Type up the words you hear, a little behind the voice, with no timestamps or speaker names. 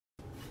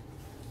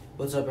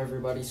What's up,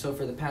 everybody? So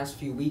for the past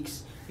few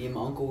weeks, me and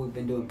my uncle, we've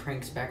been doing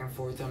pranks back and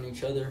forth on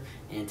each other,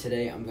 and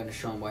today I'm going to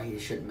show him why he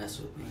shouldn't mess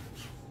with me.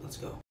 Let's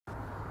go.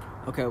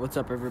 Okay, what's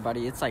up,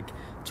 everybody? It's like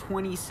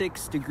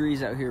 26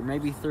 degrees out here,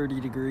 maybe 30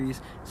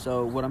 degrees.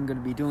 So what I'm going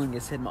to be doing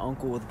is hitting my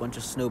uncle with a bunch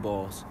of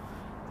snowballs.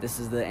 This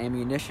is the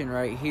ammunition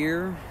right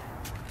here.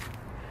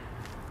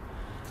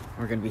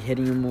 We're going to be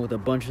hitting him with a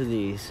bunch of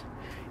these.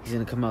 He's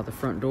going to come out the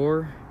front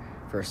door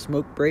for a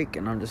smoke break,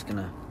 and I'm just going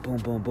to boom,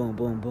 boom, boom,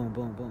 boom, boom,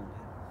 boom, boom.